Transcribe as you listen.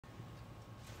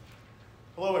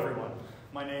Hello everyone,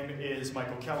 my name is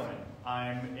Michael Kelemen.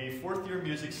 I'm a fourth-year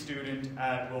music student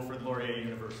at Wilfrid Laurier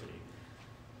University.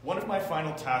 One of my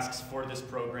final tasks for this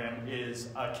program is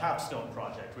a Capstone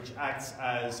project, which acts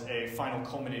as a final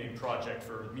culminating project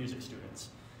for music students.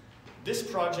 This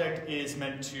project is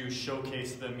meant to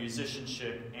showcase the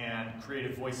musicianship and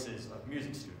creative voices of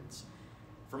music students.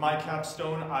 For my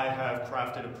capstone, I have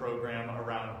crafted a program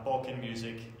around Balkan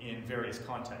music in various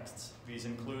contexts. These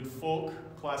include folk,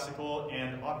 classical,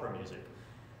 and opera music.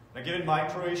 Now, given my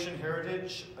Croatian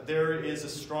heritage, there is a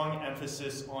strong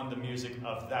emphasis on the music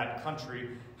of that country.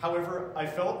 However, I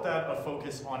felt that a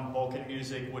focus on Balkan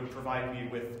music would provide me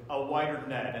with a wider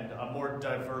net and a more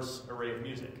diverse array of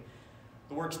music.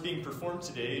 The works being performed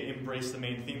today embrace the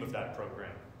main theme of that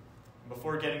program.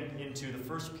 Before getting into the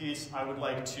first piece, I would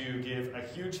like to give a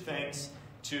huge thanks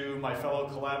to my fellow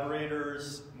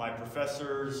collaborators, my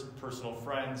professors, personal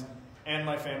friends, and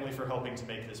my family for helping to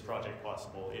make this project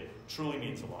possible. It truly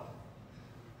means a lot.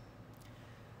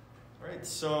 All right,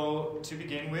 so to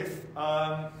begin with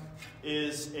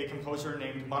is a composer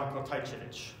named Marko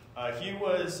Tajčević. He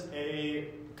was a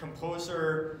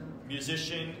composer,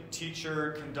 musician,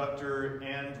 teacher, conductor,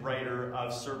 and writer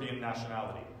of Serbian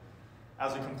nationality.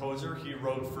 As a composer, he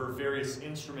wrote for various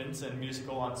instruments and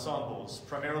musical ensembles,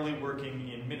 primarily working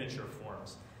in miniature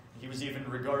forms. He was even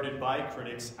regarded by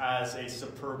critics as a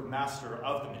superb master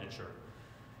of the miniature.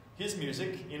 His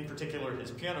music, in particular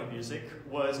his piano music,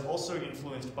 was also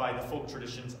influenced by the folk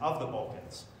traditions of the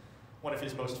Balkans. One of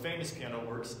his most famous piano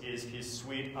works is his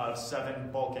suite of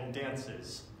 7 Balkan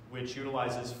dances, which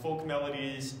utilizes folk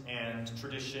melodies and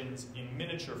traditions in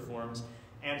miniature forms,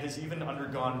 and has even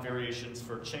undergone variations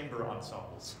for chamber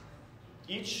ensembles.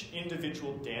 Each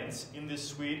individual dance in this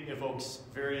suite evokes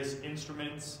various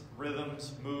instruments,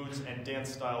 rhythms, moods, and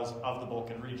dance styles of the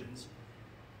Balkan regions.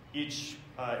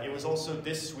 It was also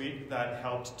this suite that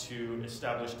helped to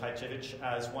establish Tajčević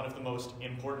as one of the most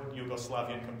important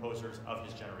Yugoslavian composers of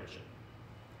his generation.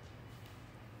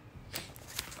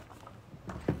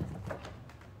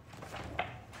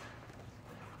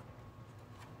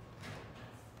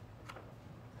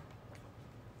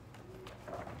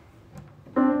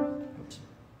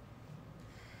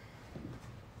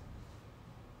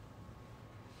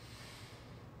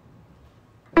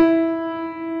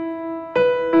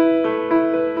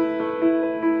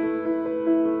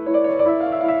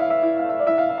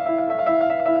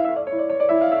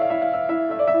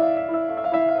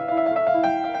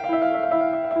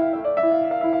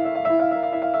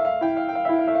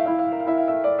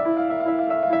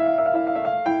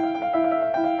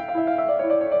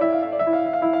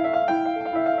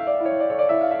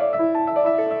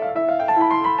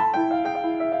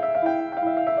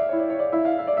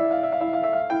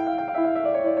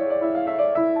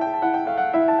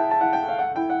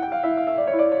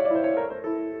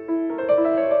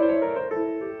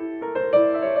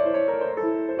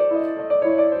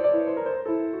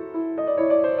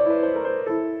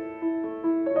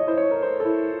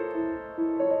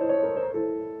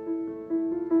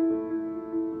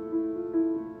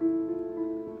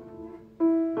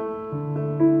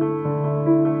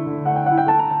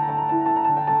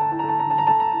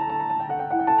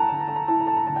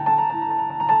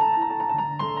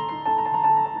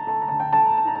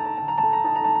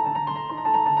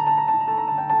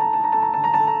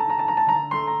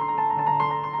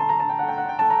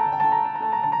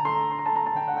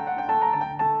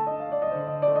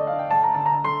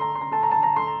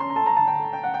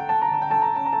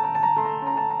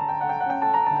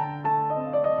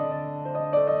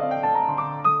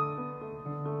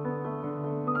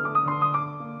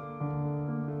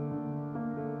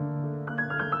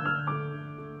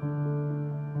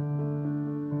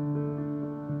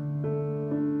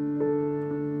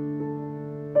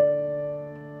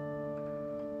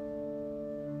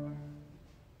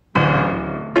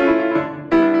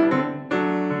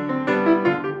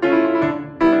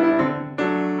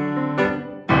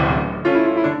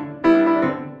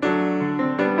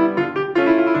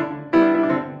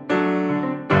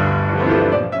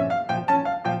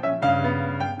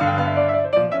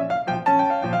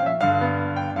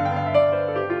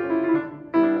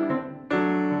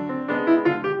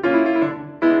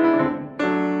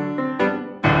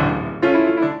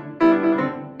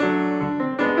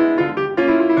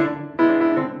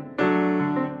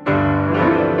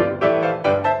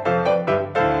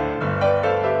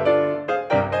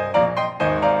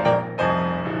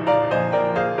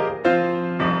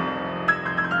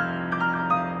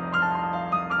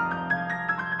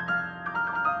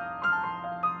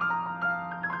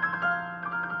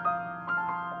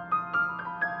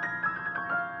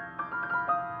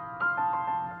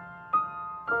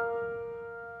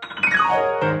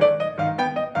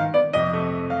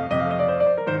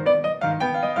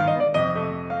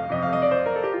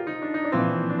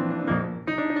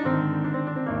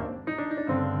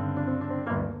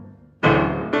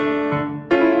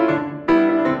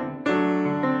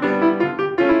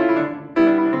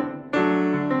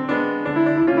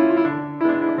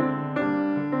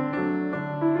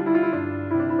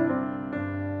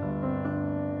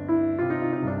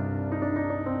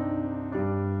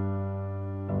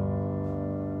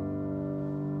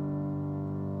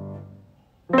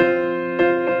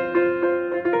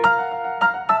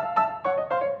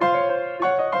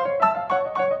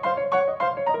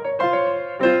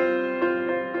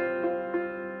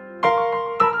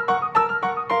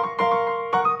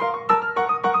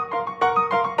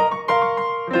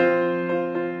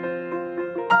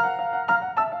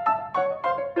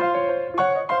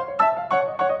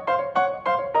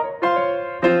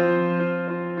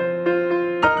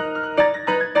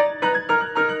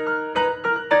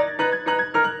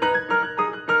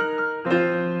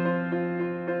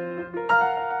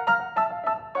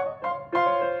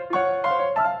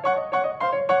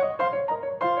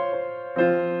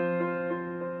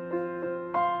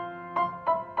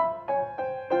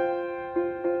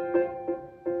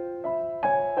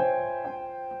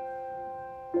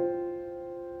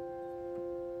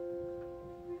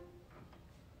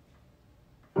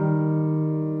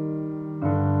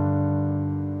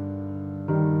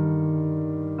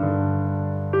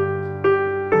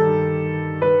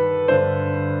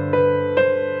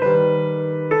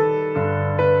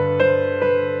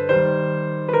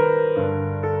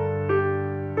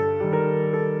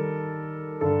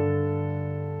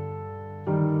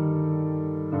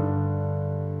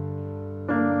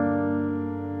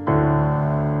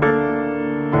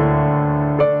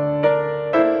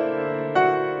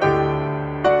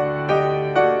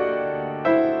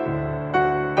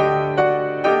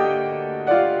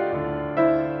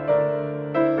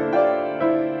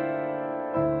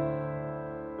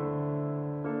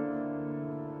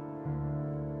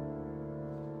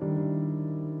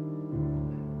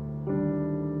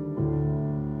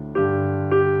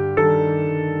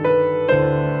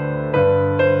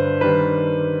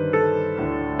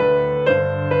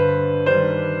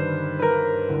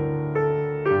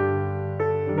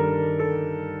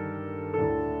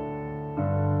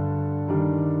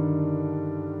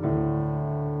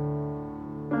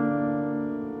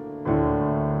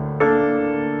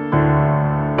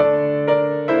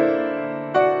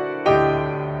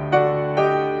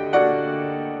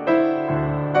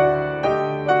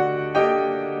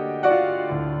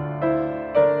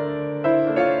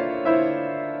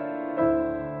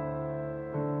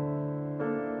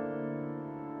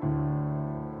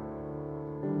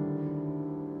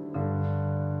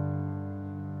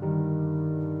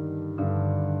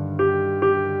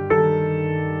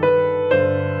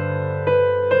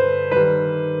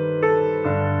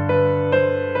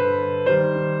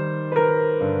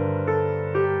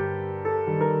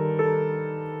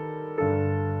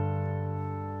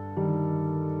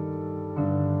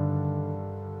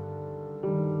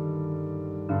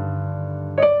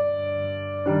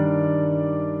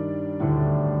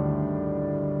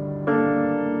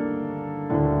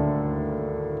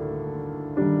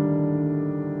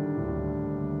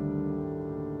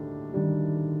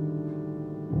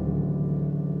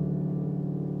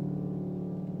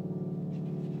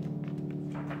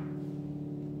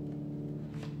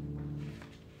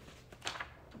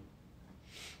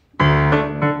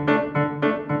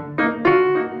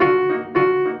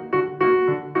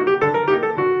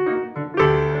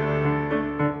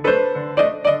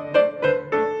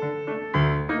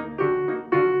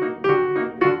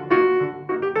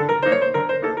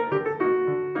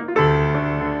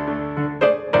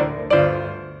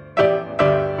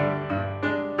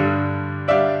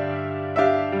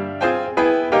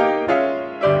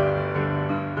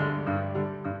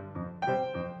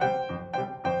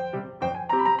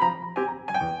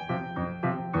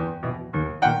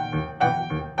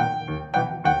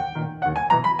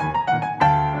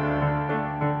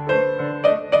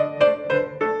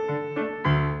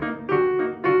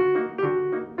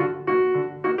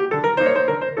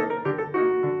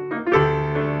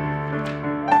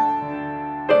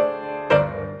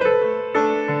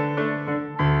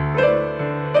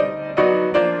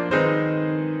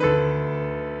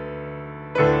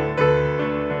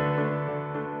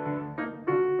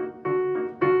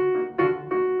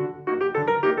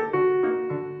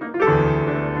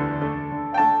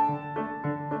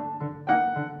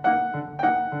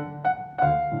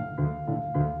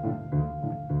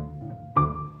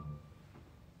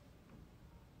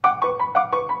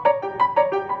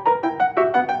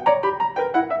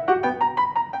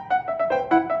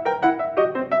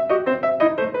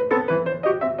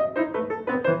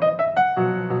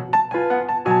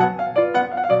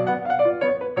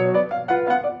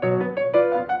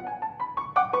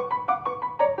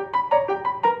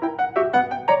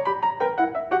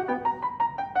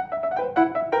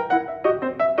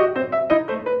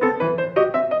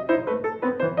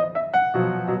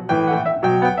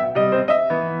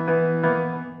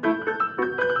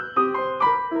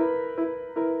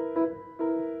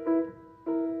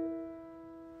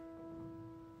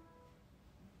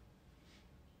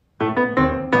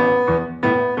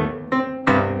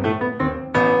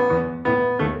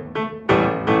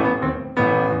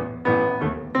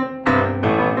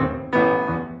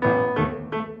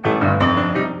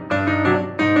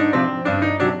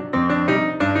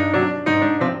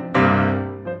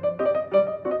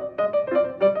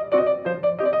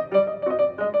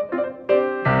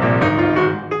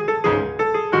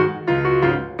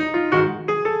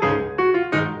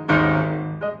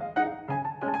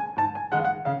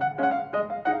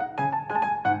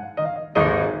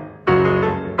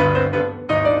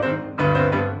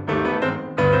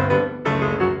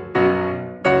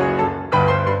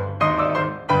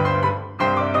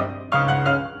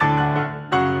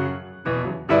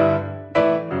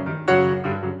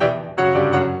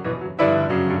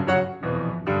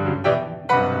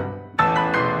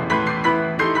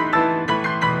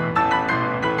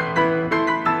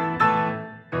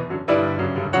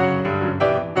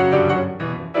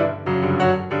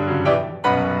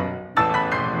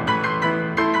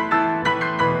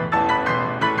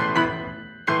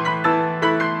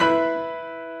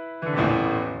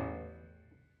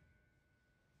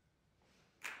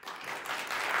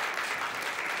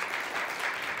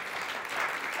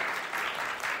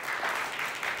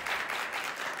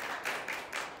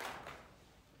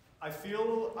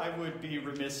 feel I would be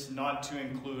remiss not to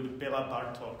include Béla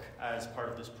Bartók as part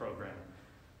of this program.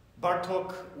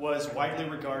 Bartók was widely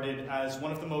regarded as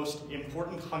one of the most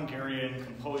important Hungarian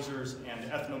composers and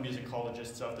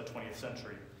ethnomusicologists of the 20th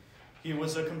century. He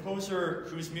was a composer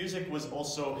whose music was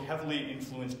also heavily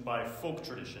influenced by folk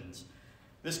traditions.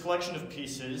 This collection of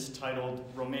pieces, titled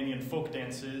Romanian Folk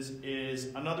Dances,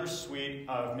 is another suite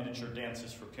of miniature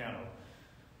dances for piano.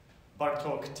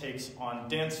 Bartók takes on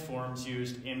dance forms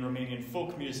used in Romanian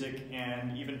folk music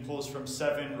and even pulls from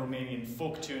 7 Romanian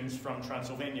folk tunes from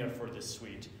Transylvania for this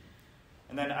suite.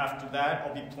 And then after that,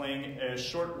 I'll be playing a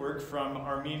short work from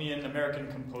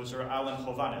Armenian-American composer Alan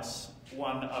Hovhaness,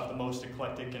 one of the most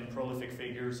eclectic and prolific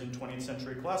figures in 20th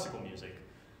century classical music.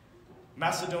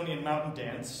 Macedonian Mountain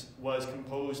Dance was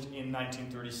composed in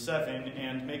 1937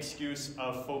 and makes use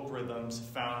of folk rhythms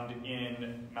found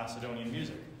in Macedonian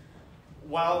music.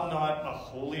 While not a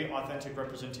wholly authentic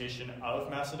representation of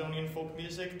Macedonian folk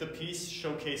music, the piece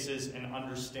showcases an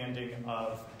understanding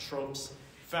of tropes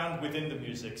found within the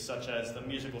music, such as the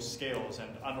musical scales and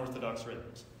unorthodox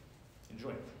rhythms.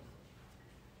 Enjoy.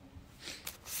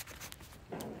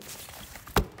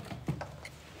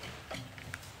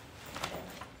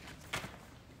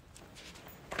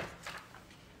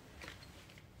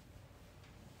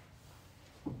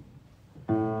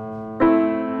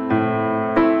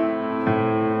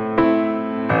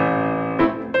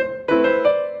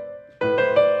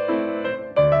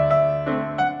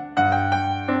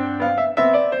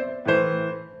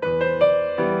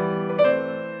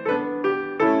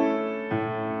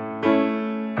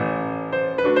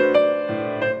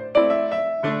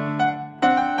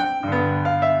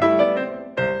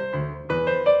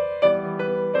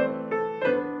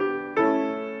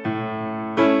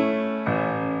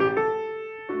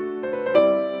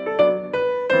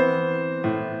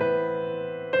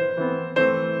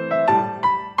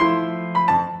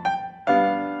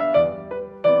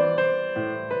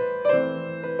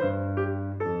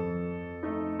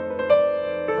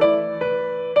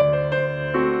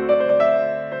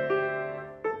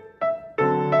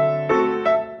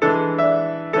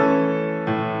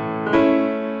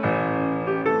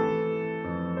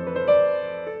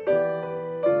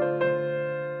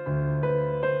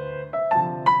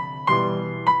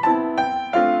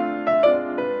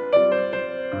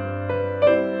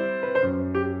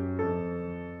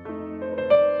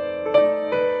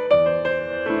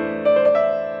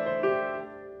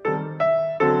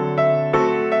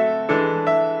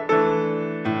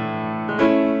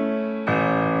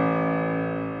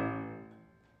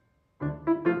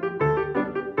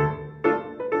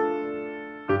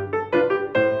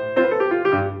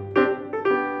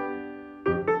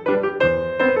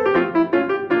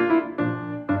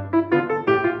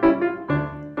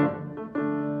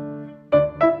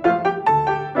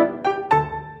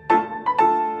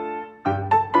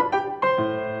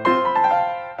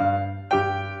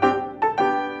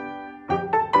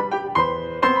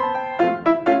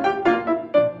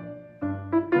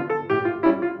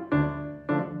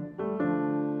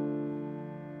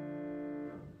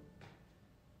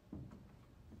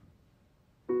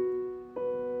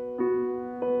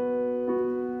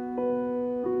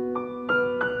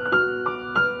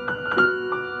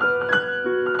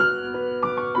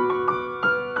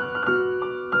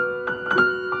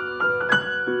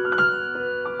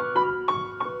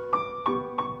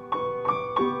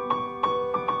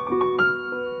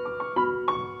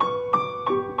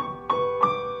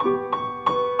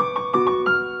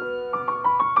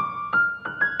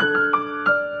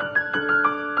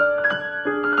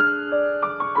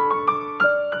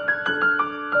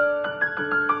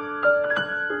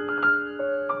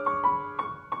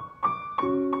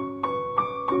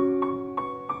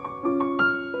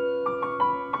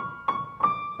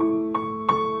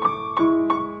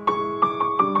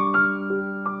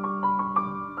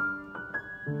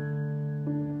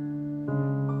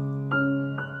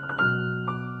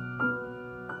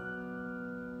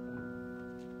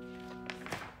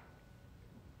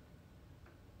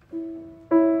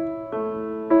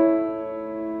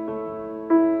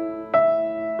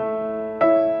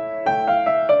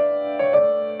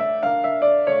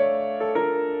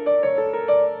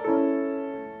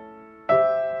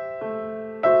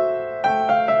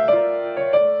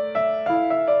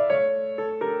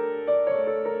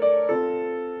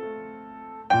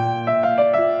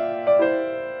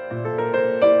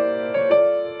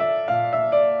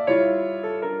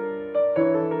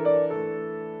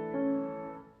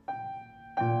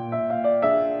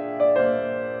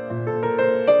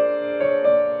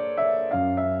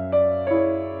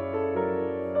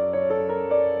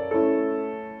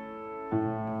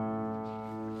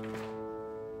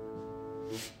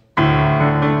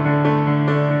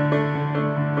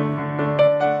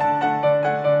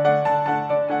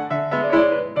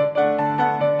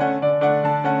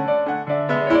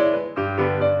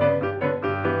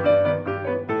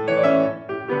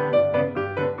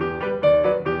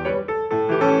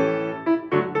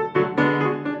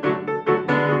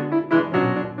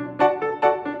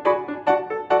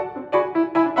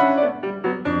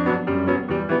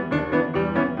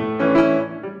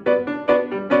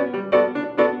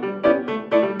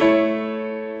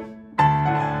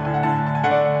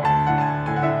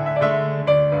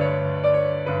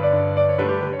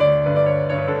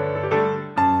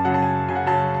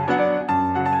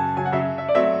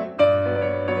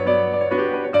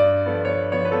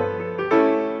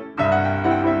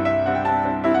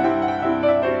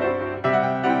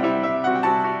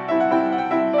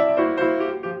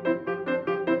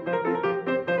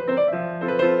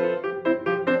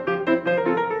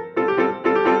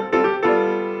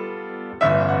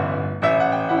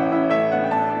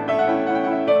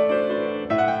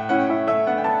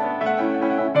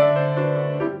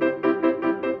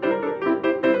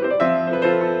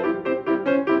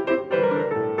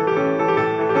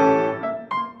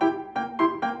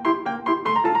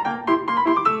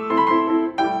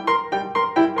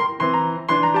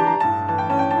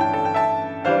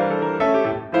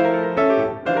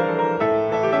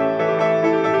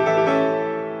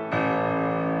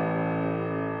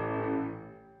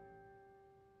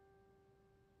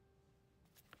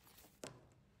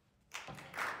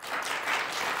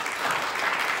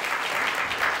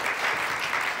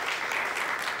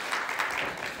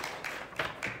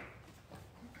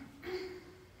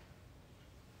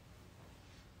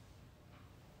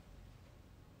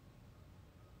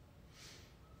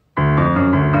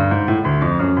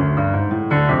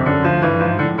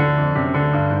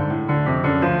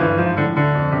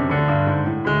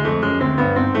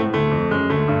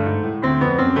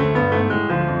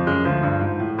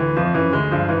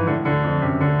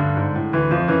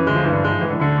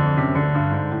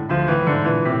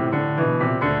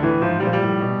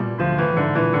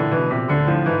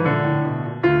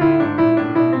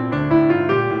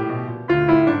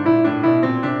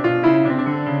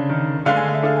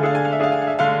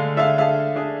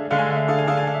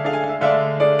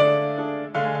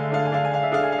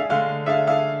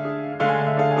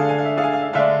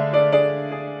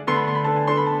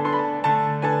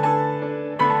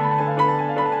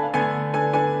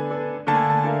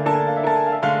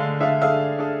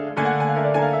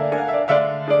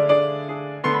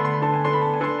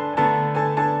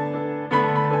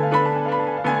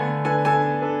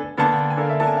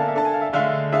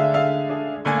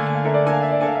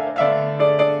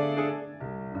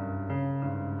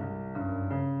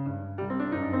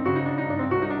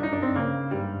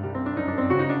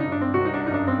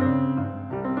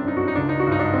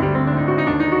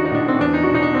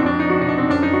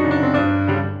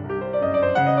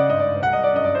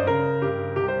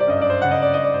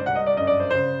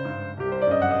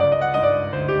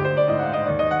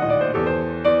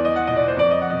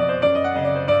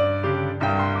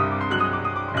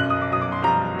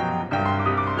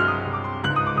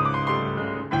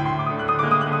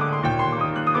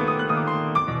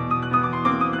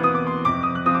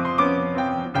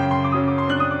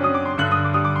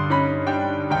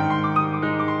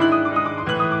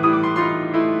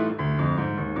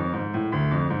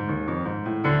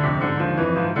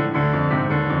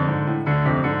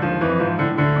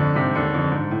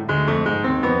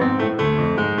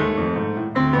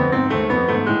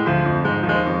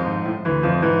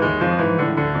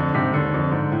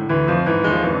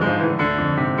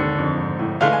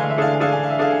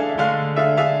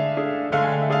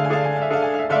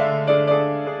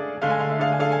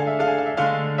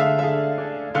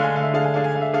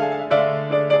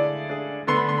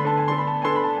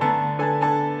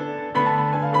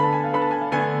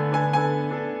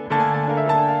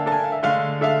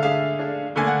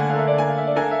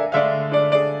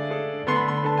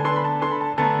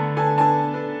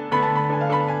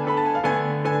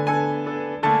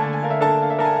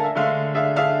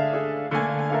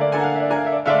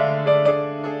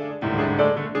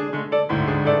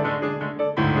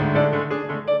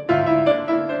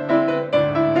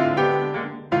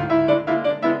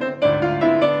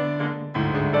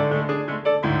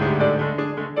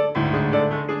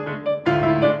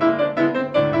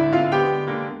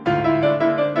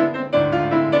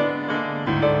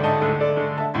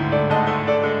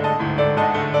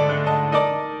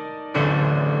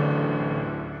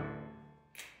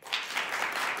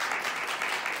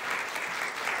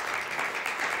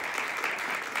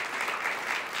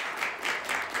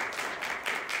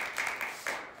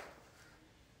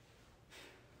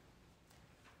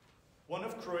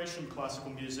 Croatian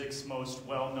classical music's most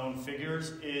well-known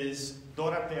figures is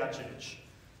Dora Pejačević.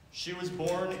 She was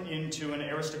born into an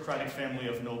aristocratic family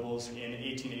of nobles in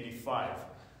 1885.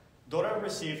 Dora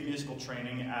received musical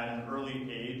training at an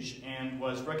early age and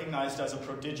was recognized as a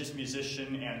prodigious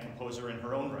musician and composer in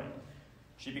her own right.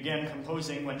 She began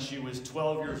composing when she was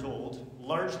 12 years old,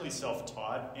 largely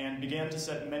self-taught, and began to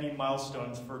set many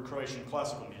milestones for Croatian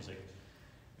classical music.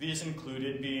 These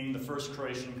included being the first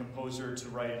Croatian composer to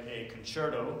write a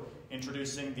concerto,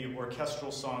 introducing the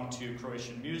orchestral song to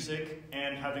Croatian music,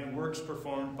 and having works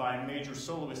performed by major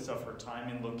soloists of her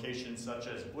time in locations such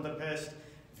as Budapest,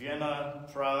 Vienna,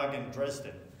 Prague, and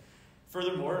Dresden.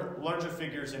 Furthermore, larger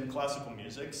figures in classical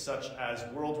music, such as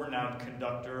world-renowned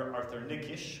conductor Arthur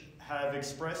Nikisch, have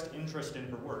expressed interest in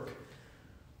her work.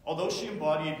 Although she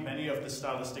embodied many of the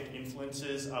stylistic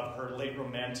influences of her late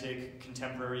Romantic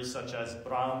contemporaries such as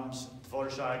Brahms,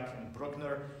 Dvorak, and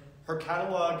Bruckner, her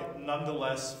catalog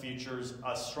nonetheless features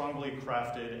a strongly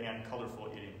crafted and colorful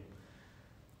idiom.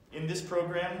 In this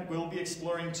program, we'll be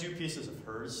exploring two pieces of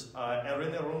hers,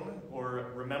 Erinnerung,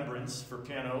 or Remembrance for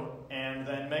piano, and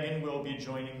then Megan will be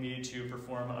joining me to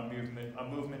perform a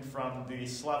movement from the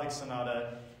Slavic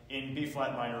Sonata in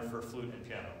B-flat minor for flute and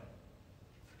piano.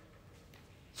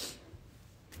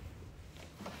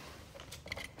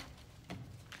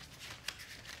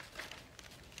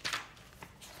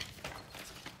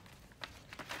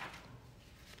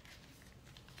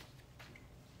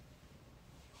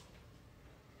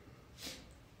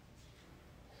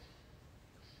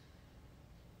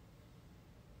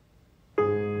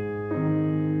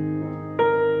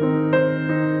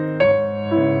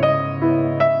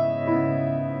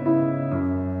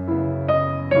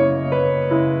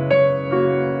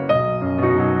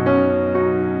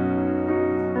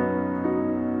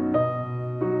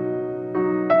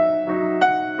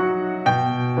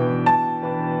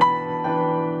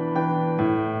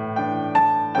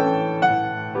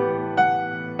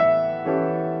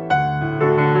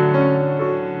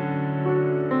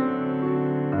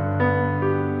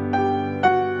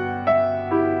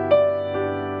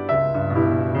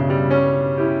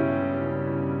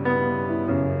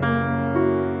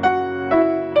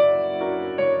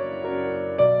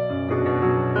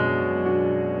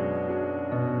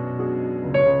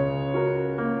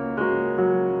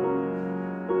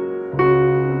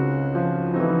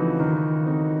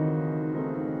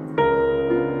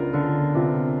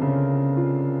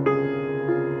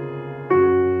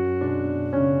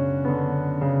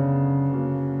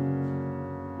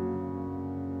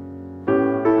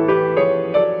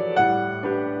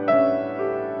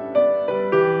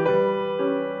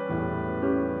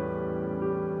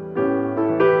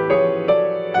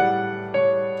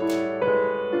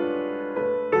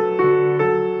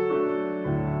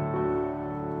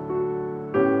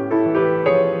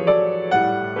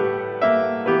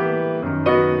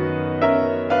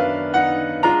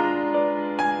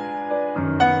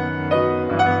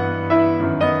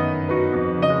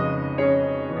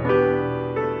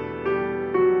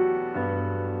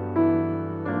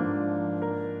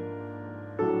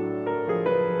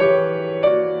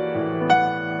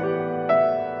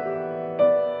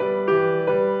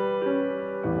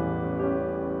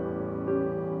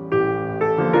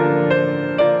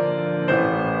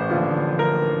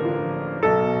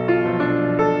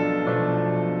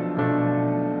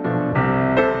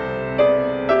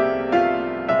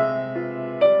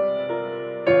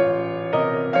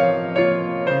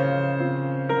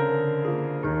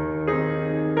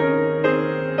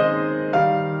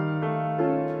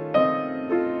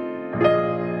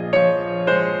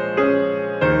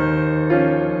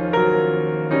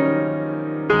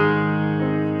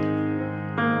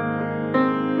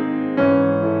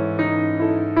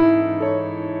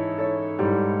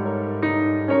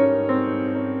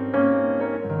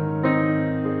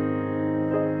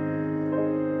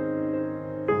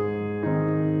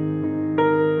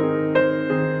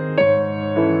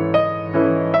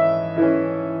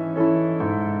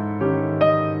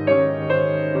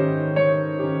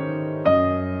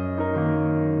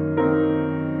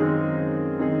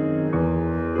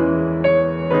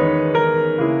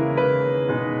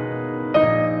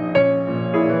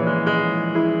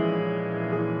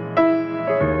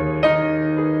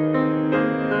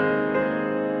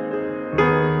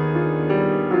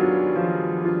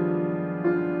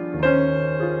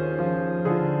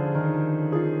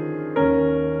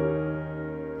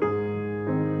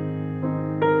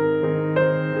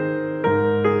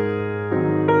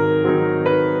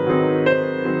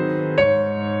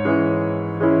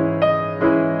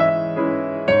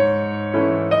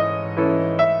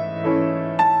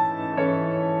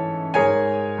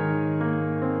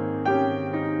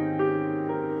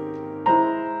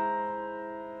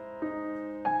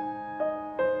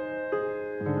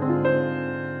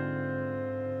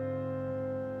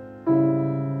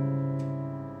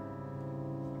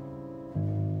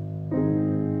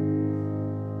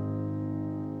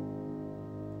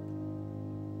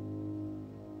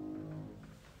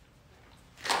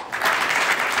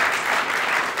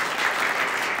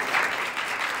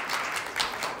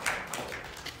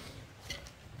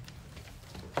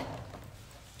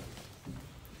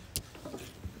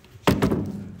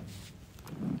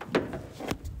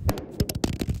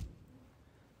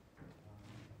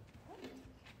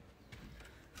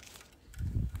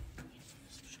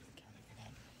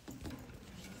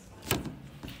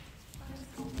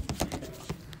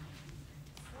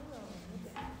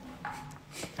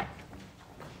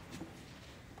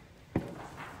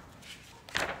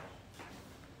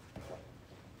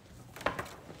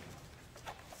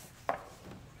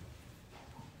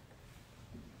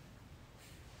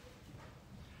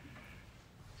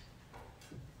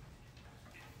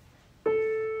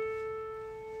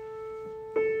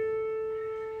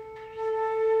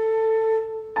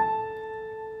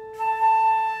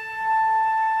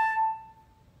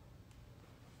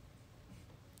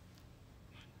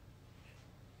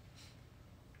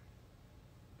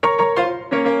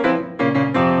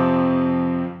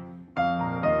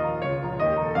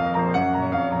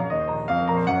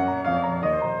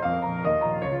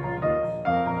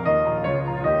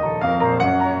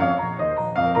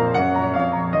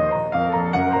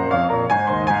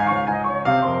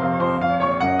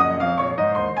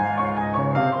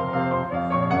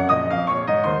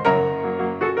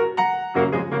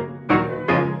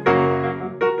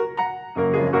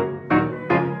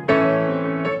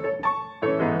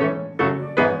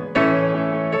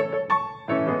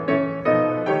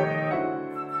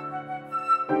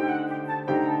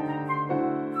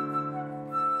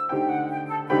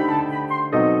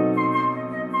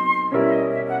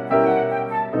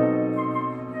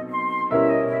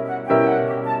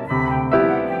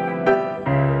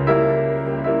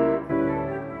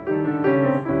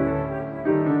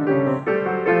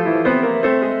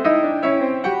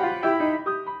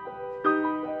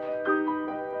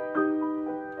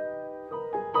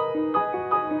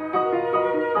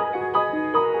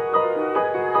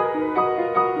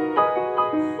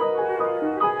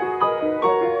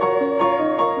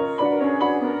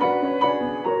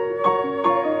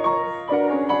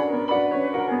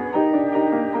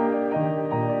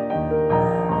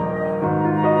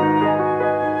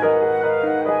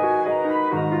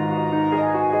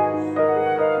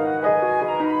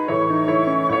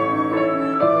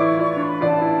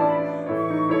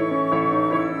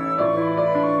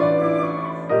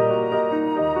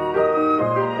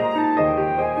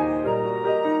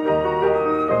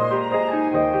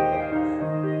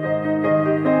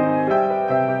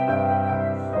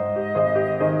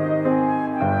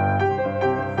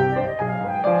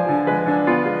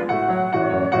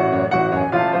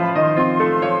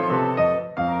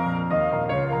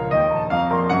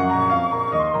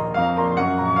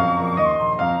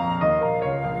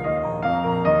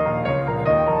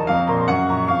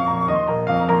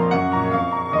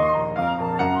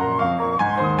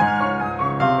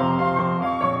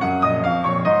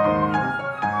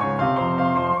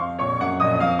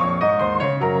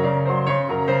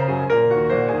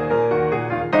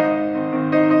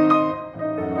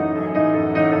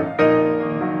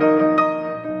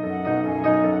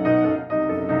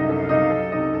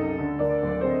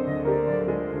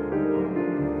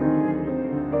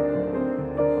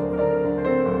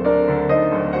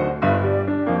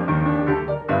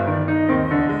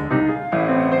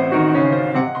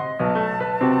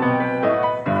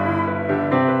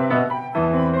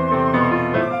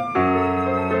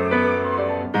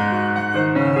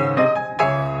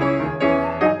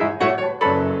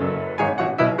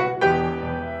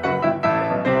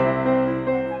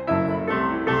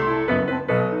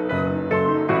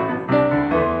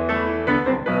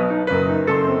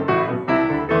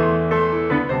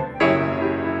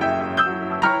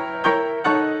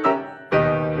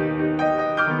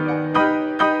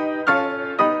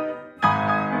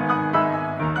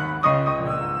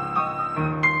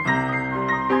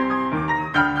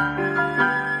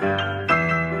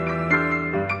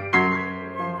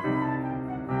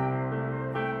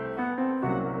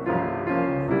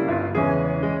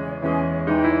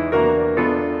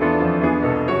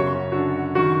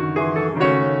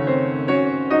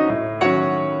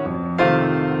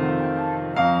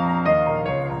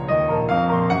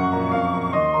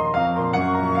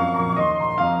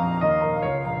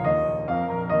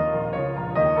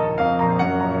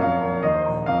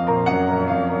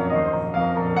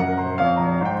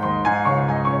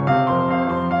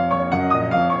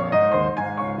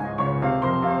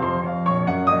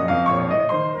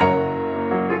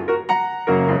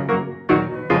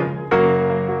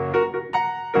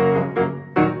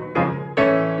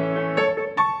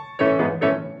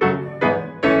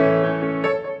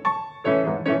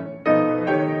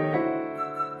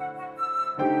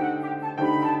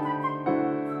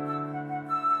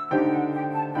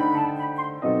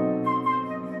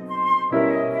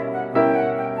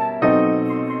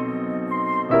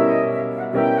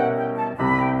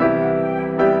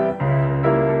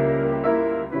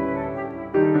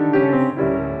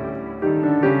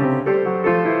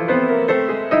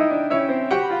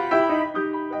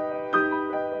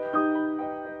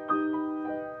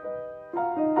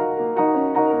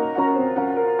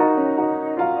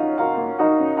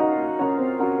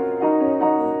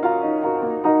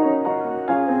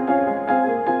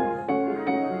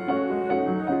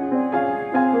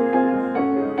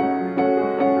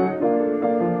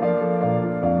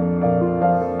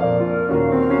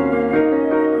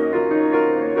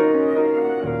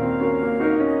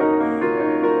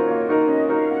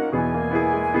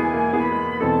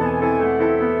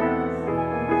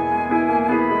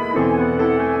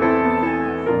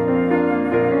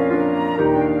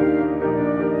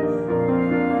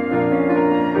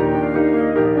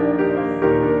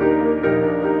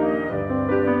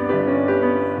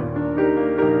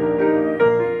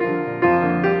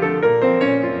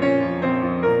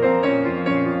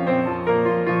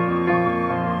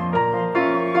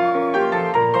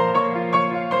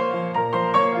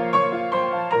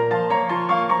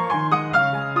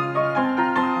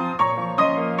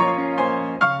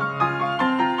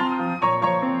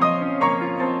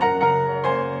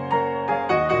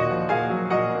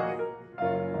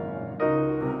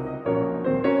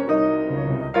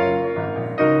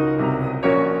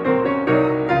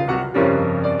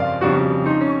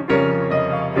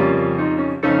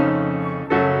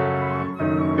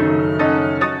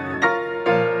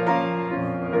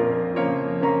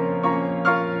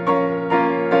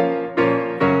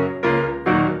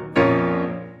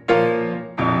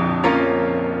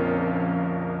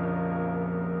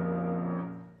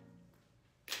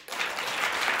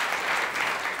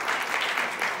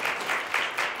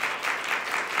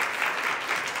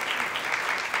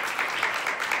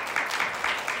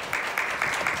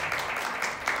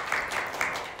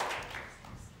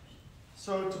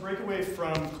 away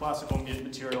from classical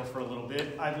material for a little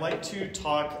bit, I'd like to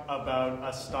talk about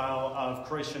a style of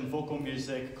Croatian vocal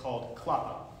music called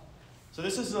klapa. So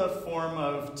this is a form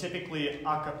of typically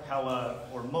a cappella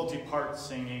or multi-part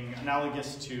singing,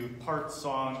 analogous to part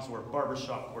songs or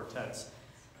barbershop quartets.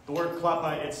 The word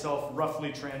klapa itself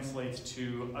roughly translates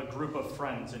to a group of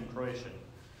friends in Croatian.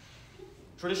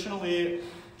 Traditionally,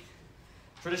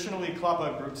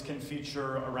 klapa groups can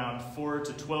feature around 4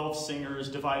 to 12 singers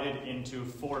divided into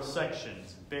 4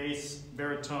 sections: bass,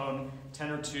 baritone,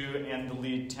 tenor 2, and the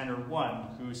lead tenor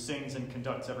 1, who sings and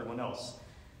conducts everyone else.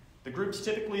 The groups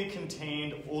typically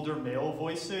contained older male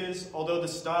voices, although the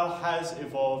style has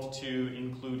evolved to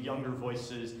include younger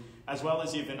voices, as well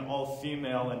as even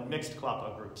all-female and mixed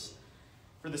klapa groups.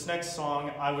 For this next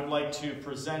song, I would like to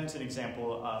present an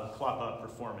example of klapa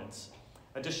performance.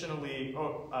 Additionally,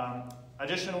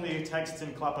 texts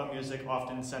in klapa music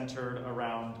often centered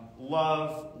around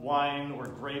love, wine or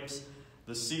grapes,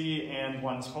 the sea, and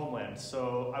one's homeland.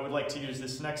 So I would like to use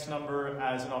this next number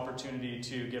as an opportunity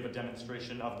to give a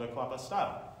demonstration of the klapa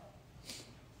style.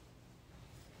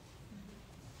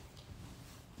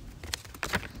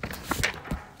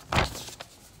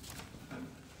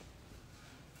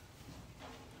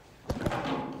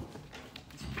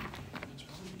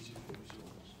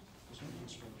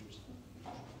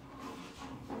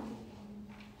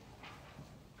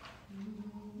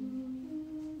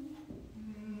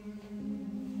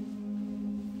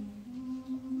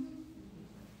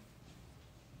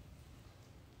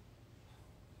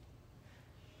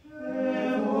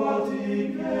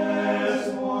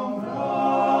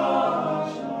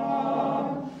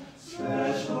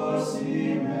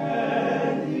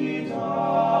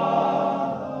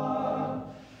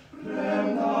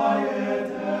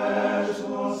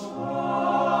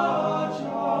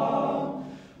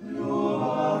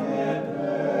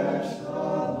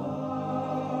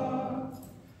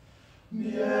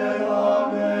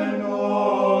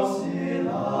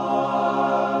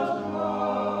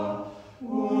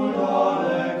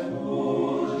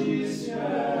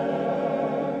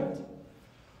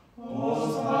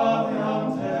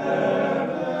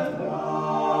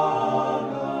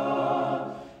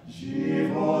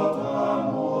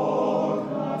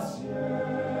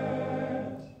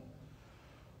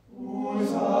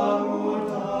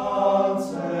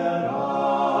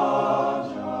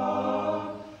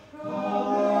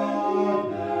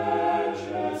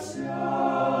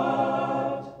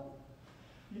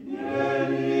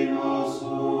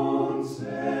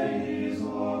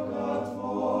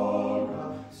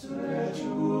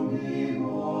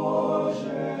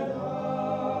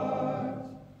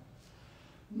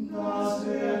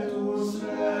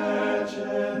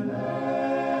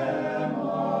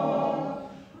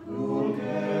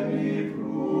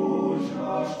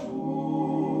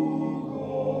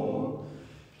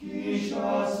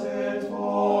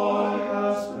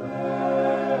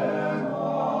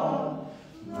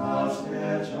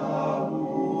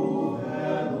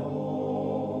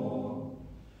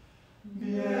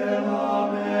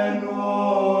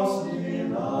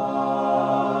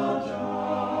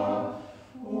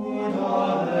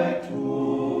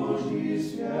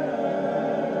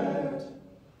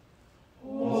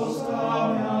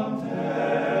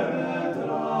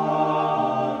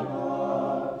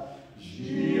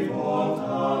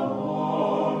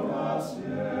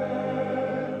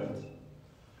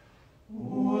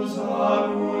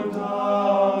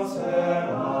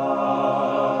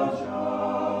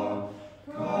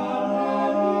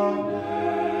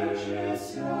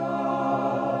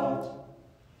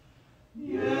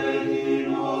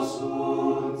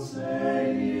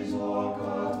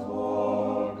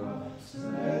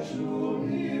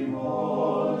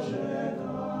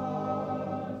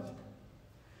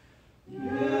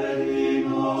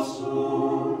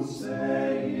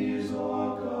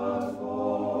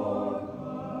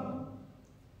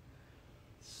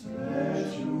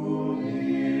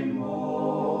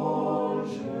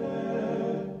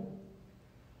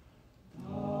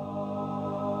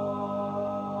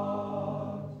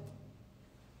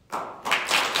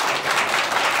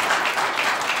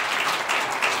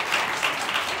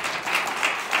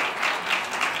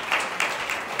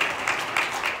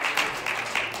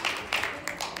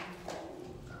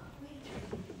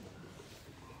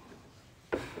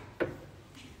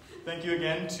 Thank you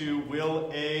again to Will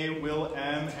A, Will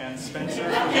M, and Spencer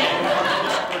for being part of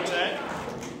this quartet.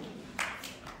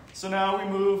 So now we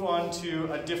move on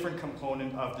to a different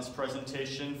component of this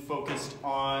presentation focused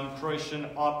on Croatian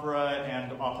opera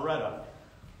and operetta.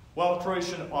 While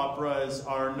Croatian operas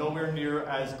are nowhere near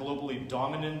as globally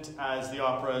dominant as the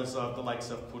operas of the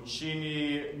likes of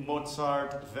Puccini,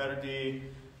 Mozart, Verdi,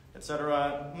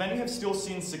 etc., many have still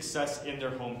seen success in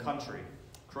their home country.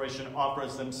 Croatian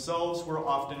operas themselves were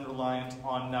often reliant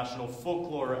on national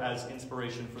folklore as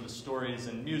inspiration for the stories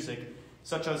and music,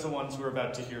 such as the ones we're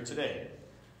about to hear today.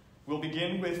 We'll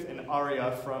begin with an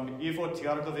aria from Ivo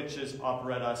Tjargović's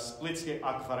operetta Spli'ski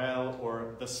Akvarel,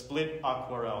 or The Split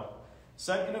Akvarel,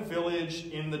 set in a village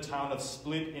in the town of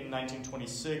Split in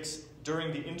 1926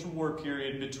 during the interwar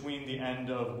period between the end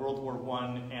of World War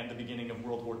I and the beginning of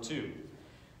World War II.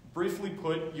 Briefly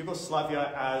put,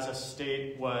 Yugoslavia as a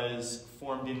state was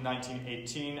formed in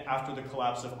 1918 after the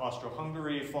collapse of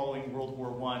Austro-Hungary following World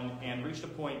War I and reached a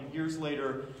point years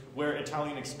later where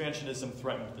Italian expansionism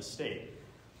threatened the state.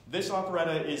 This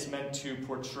operetta is meant to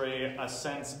portray a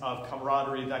sense of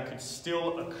camaraderie that could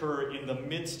still occur in the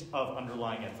midst of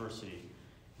underlying adversity,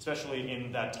 especially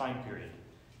in that time period.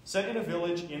 Set in a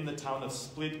village in the town of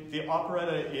Split, the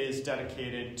operetta is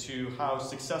dedicated to how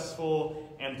successful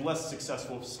and less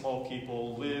successful small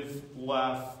people live,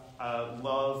 laugh,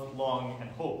 love, long,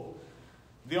 and hope.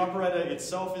 The operetta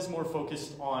itself is more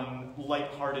focused on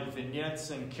light-hearted vignettes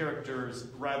and characters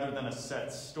rather than a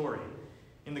set story.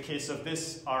 In the case of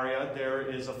this aria, there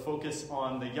is a focus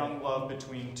on the young love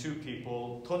between two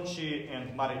people, Tonči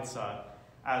and Marica,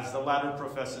 as the latter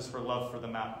professes for love for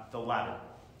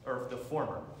the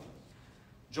former.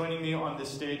 Joining me on this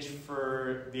stage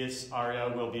for this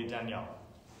aria will be Danielle.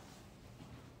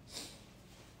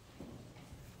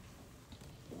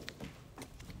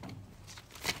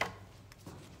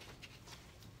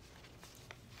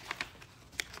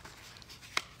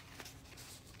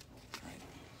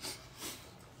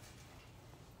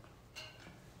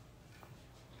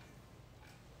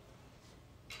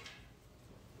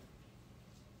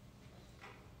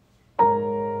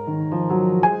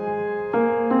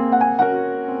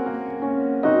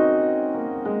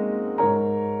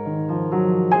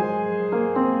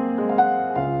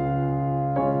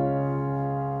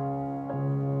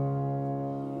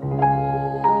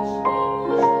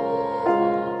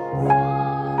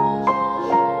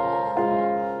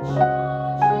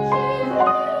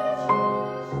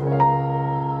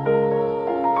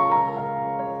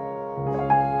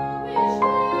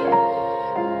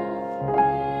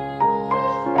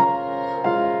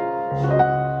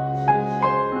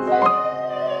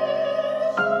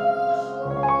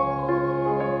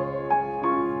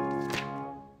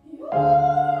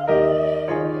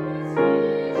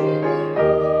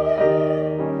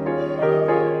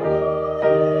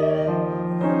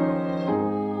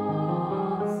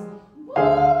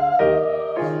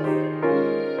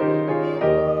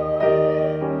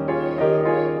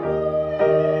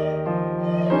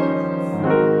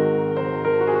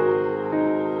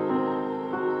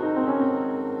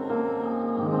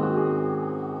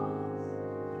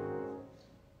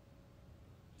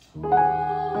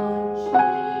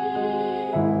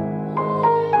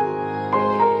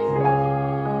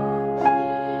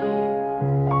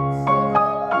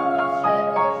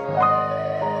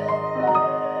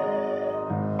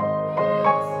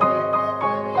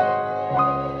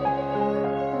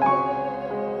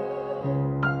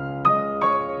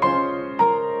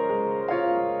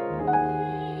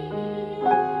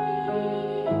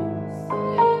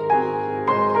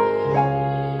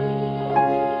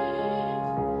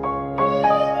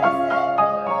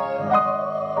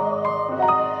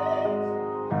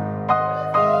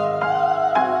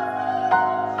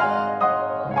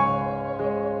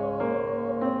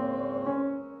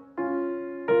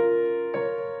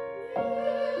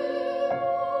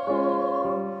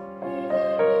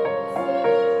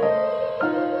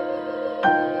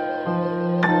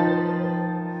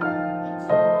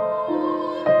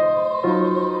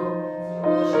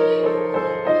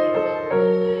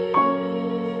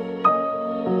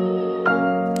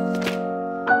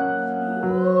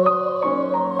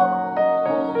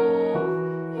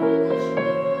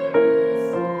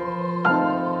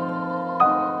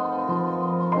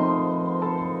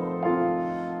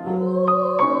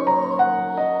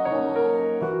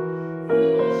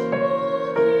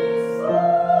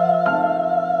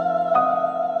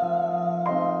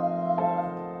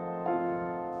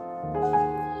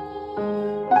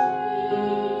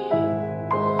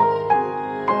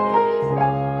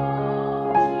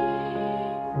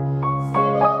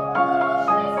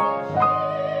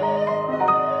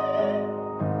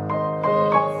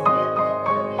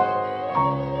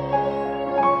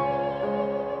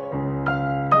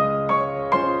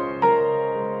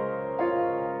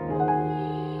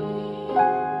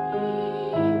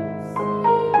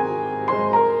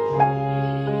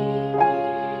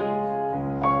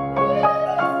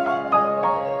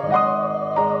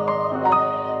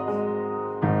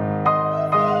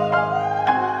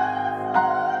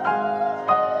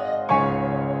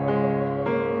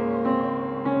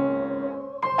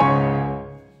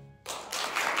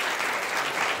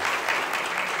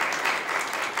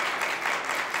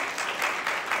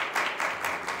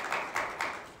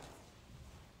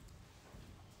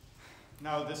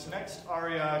 this next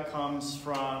aria comes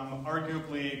from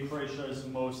arguably Croatia's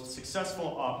most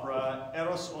successful opera,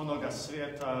 Ero S Onoga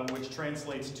Svijeta, which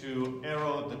translates to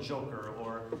Ero the Joker,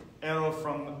 or Ero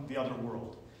from the Other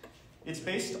World. It's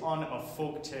based on a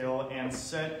folk tale and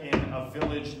set in a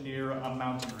village near a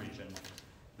mountain region.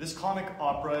 This comic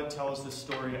opera tells the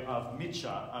story of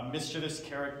Micha, a mischievous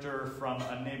character from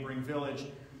a neighboring village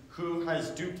who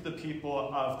has duped the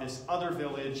people of this other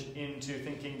village into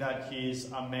thinking that he's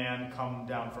a man come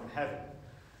down from heaven.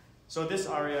 So this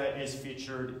aria is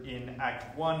featured in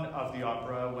Act 1 of the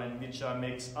opera when Micha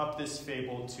makes up this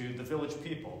fable to the village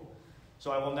people.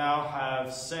 So I will now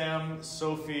have Sam,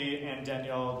 Sophie, and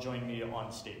Danielle join me on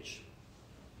stage.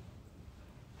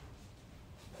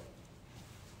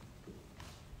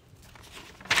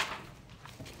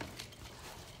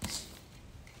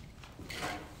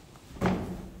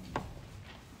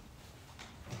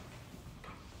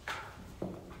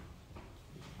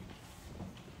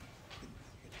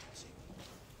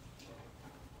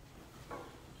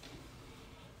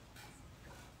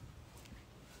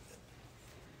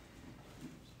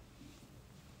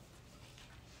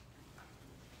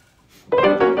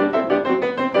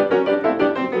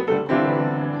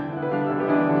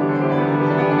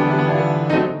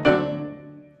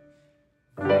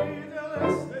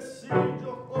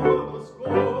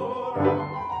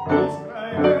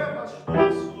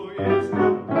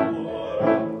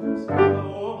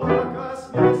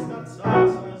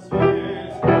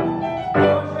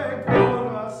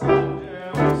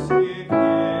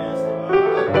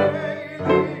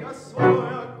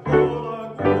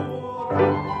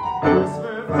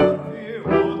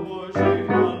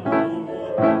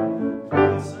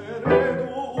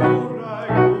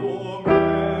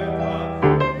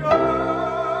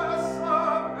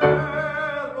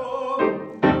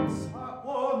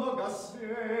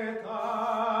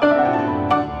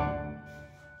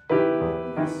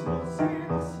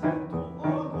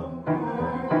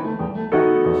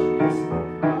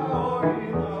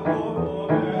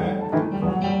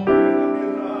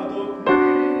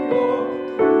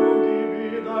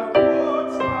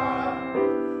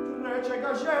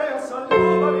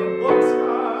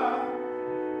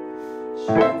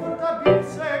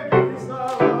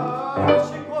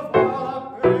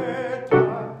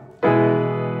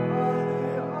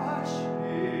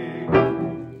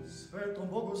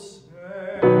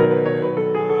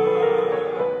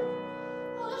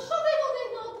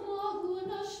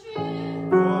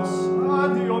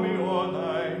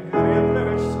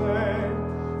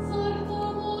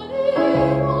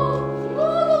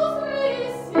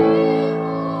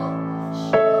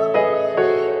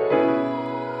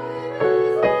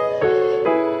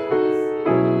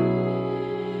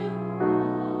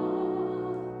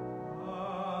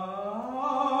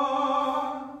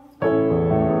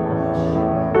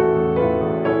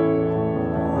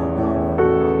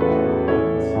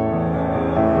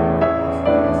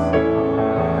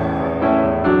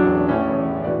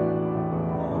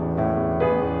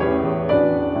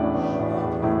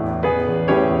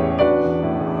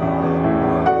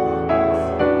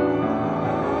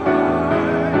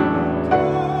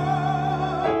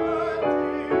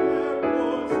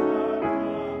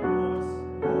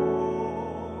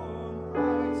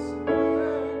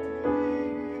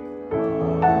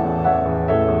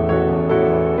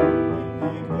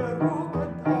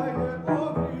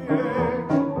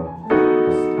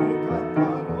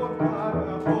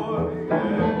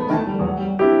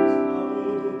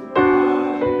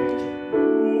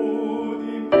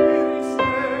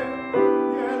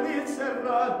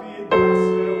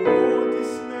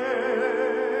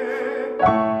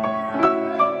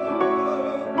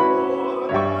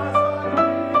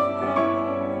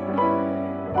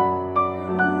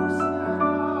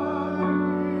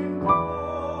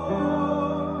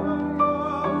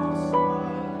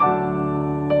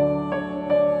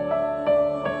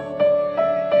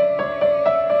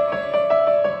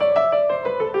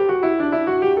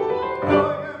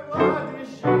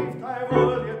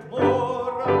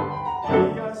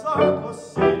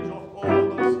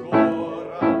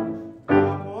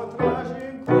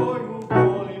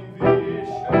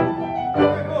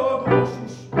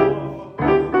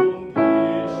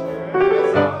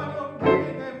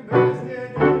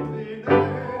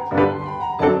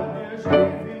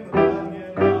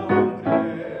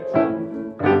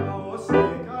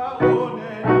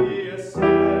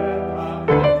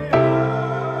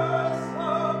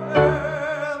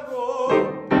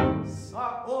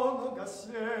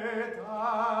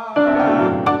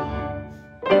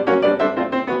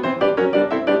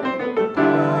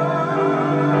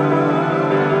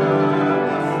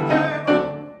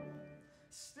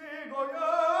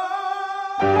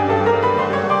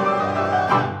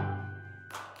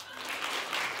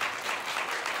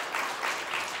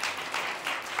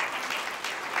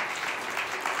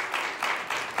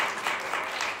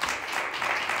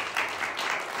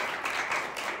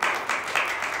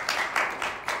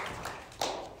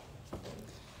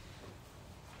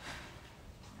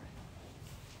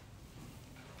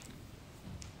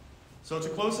 So to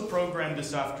close the program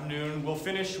this afternoon, we'll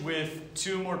finish with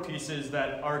two more pieces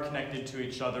that are connected to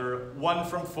each other, one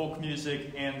from folk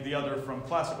music and the other from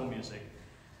classical music.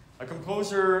 A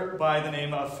composer by the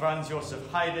name of Franz Josef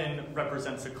Haydn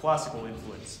represents a classical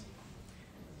influence.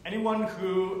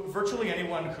 Virtually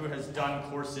anyone who has done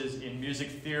courses in music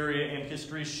theory and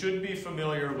history should be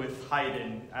familiar with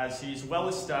Haydn, as he's well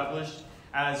established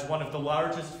as one of the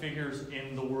largest figures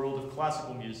in the world of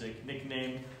classical music,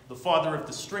 nicknamed the father of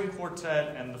the string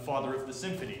quartet and the father of the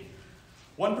symphony.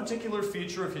 One particular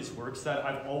feature of his works that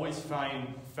I've always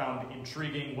found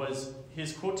intriguing was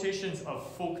his quotations of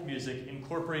folk music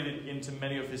incorporated into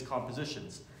many of his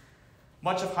compositions.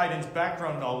 Much of Haydn's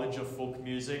background knowledge of folk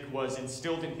music was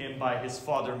instilled in him by his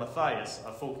father Matthias,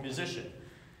 a folk musician.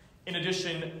 In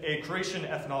addition, a Croatian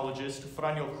ethnologist,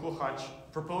 Franjo Kuhać,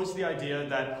 proposed the idea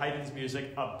that Haydn's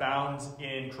music abounds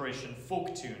in Croatian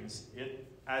folk tunes,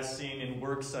 as seen in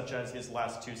works such as his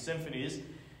last two symphonies,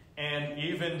 and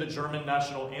even the German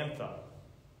national anthem.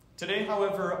 Today,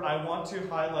 however, I want to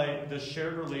highlight the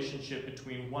shared relationship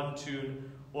between one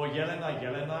tune, O Jelena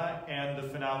Jelena, and the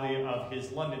finale of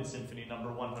his London Symphony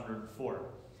number 104.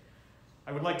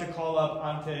 I would like to call up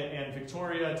Ante and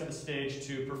Victoria to the stage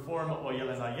to perform O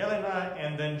Jelena Jelena,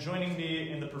 and then joining me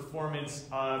in the performance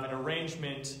of an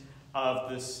arrangement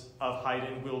of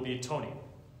Haydn will be Tony.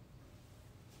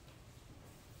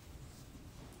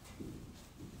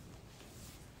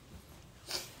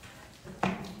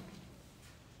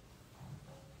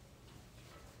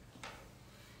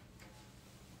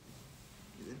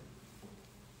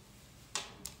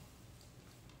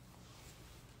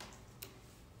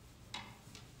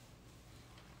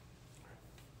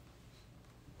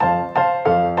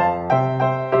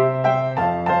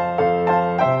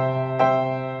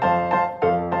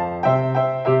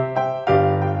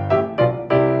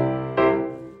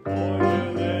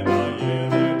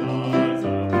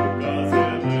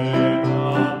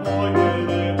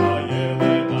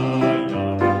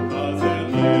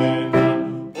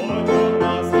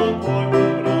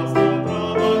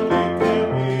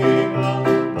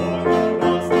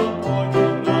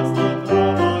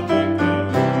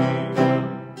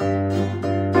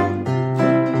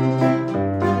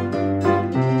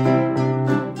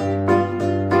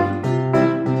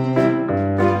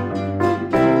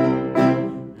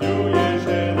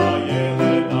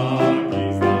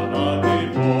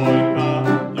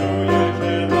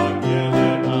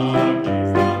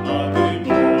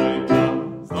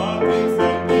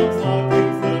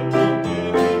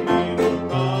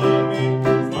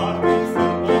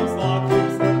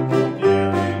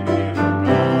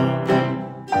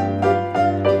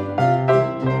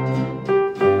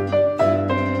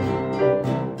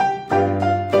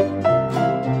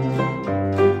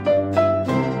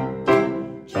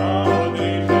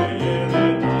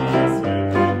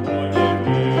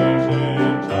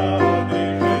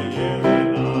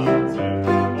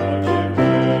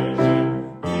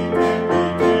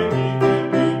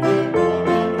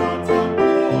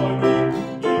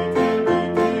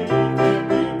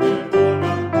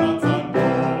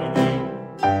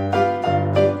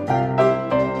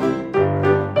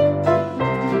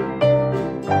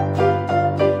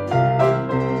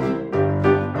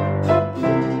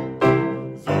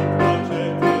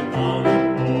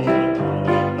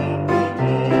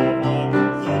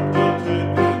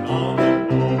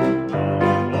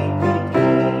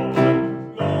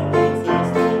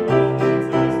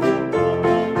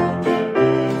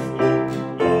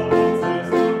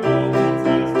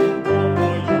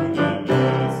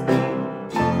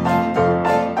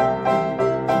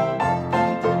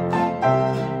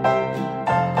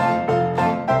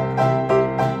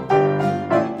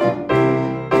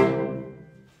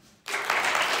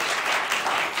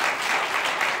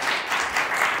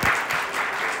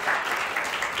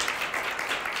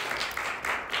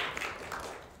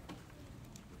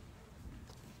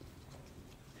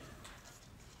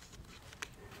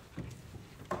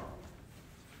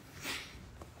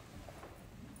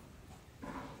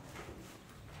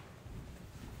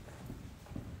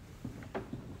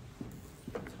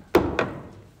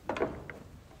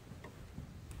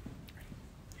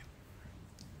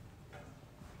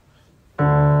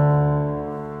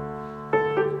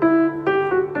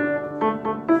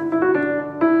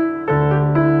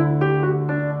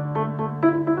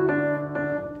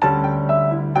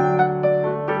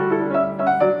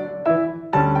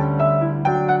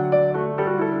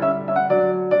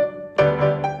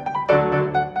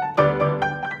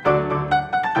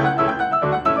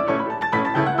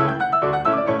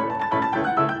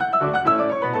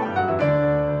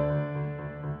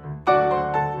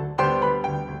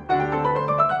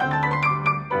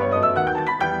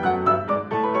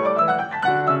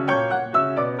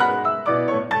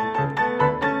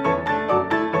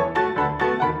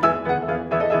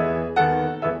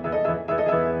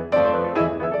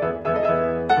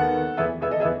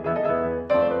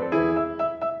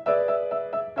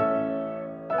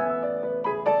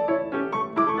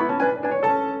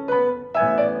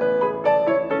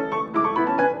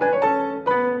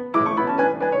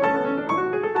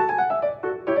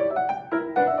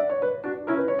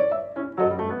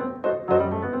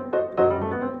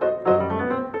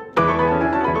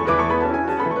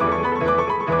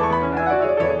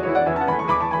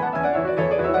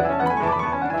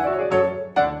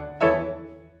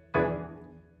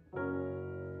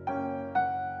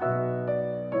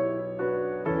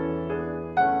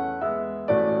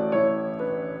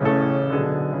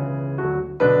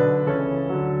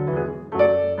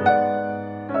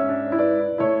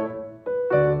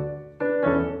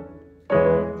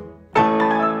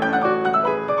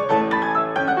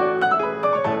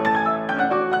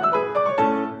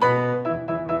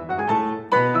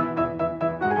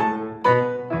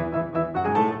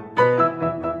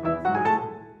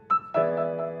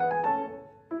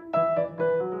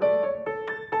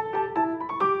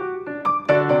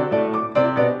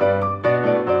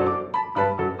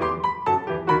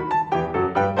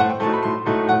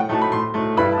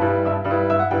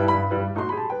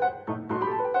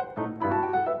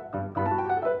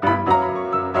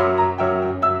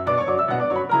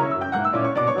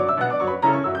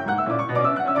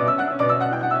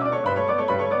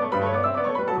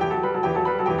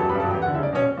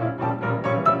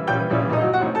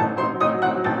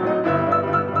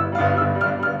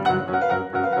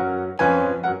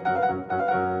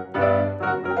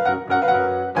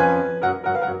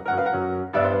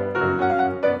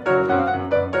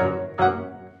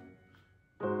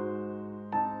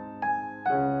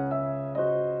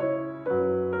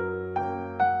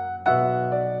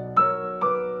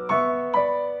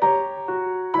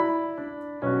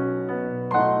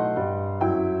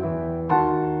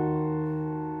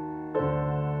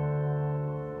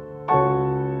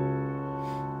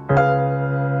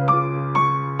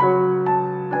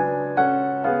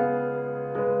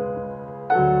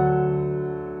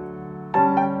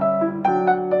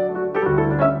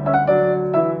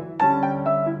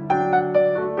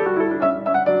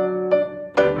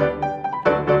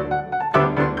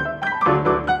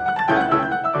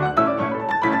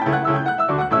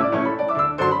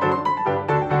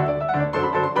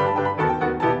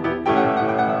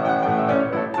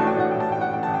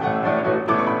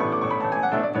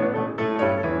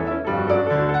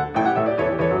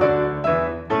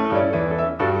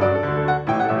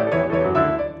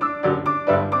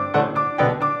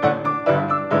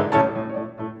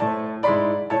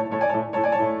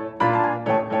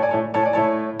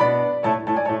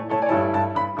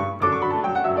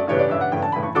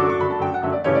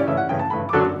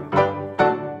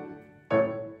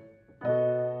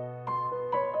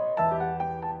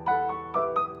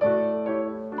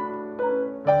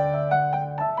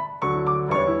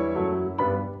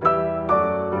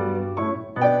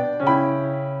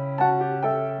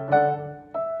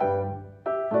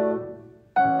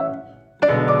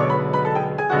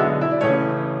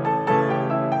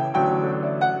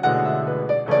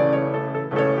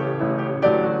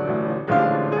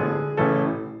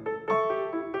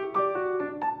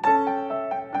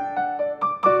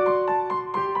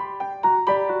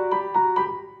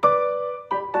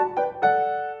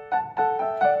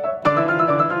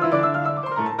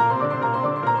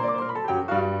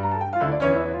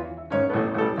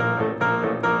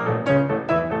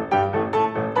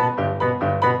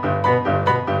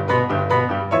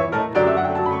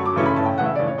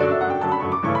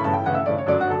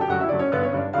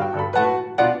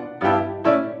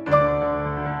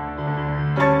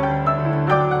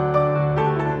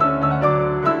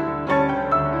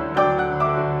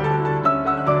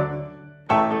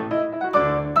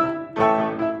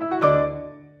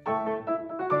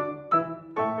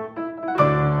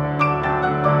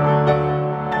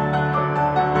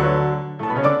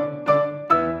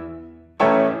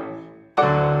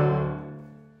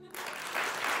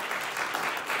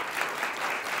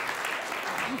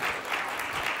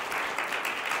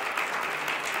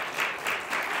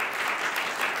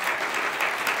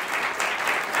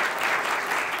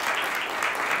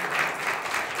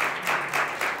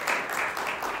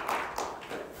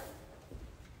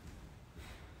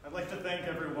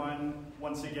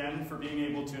 being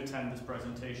able to attend this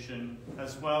presentation,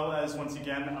 as well as, once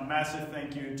again, a massive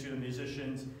thank you to the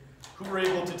musicians who were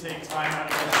able to take time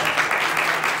out of their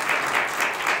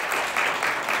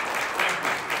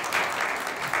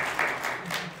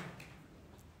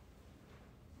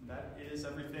That is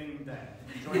everything then.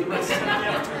 Enjoy the rest of the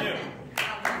afternoon.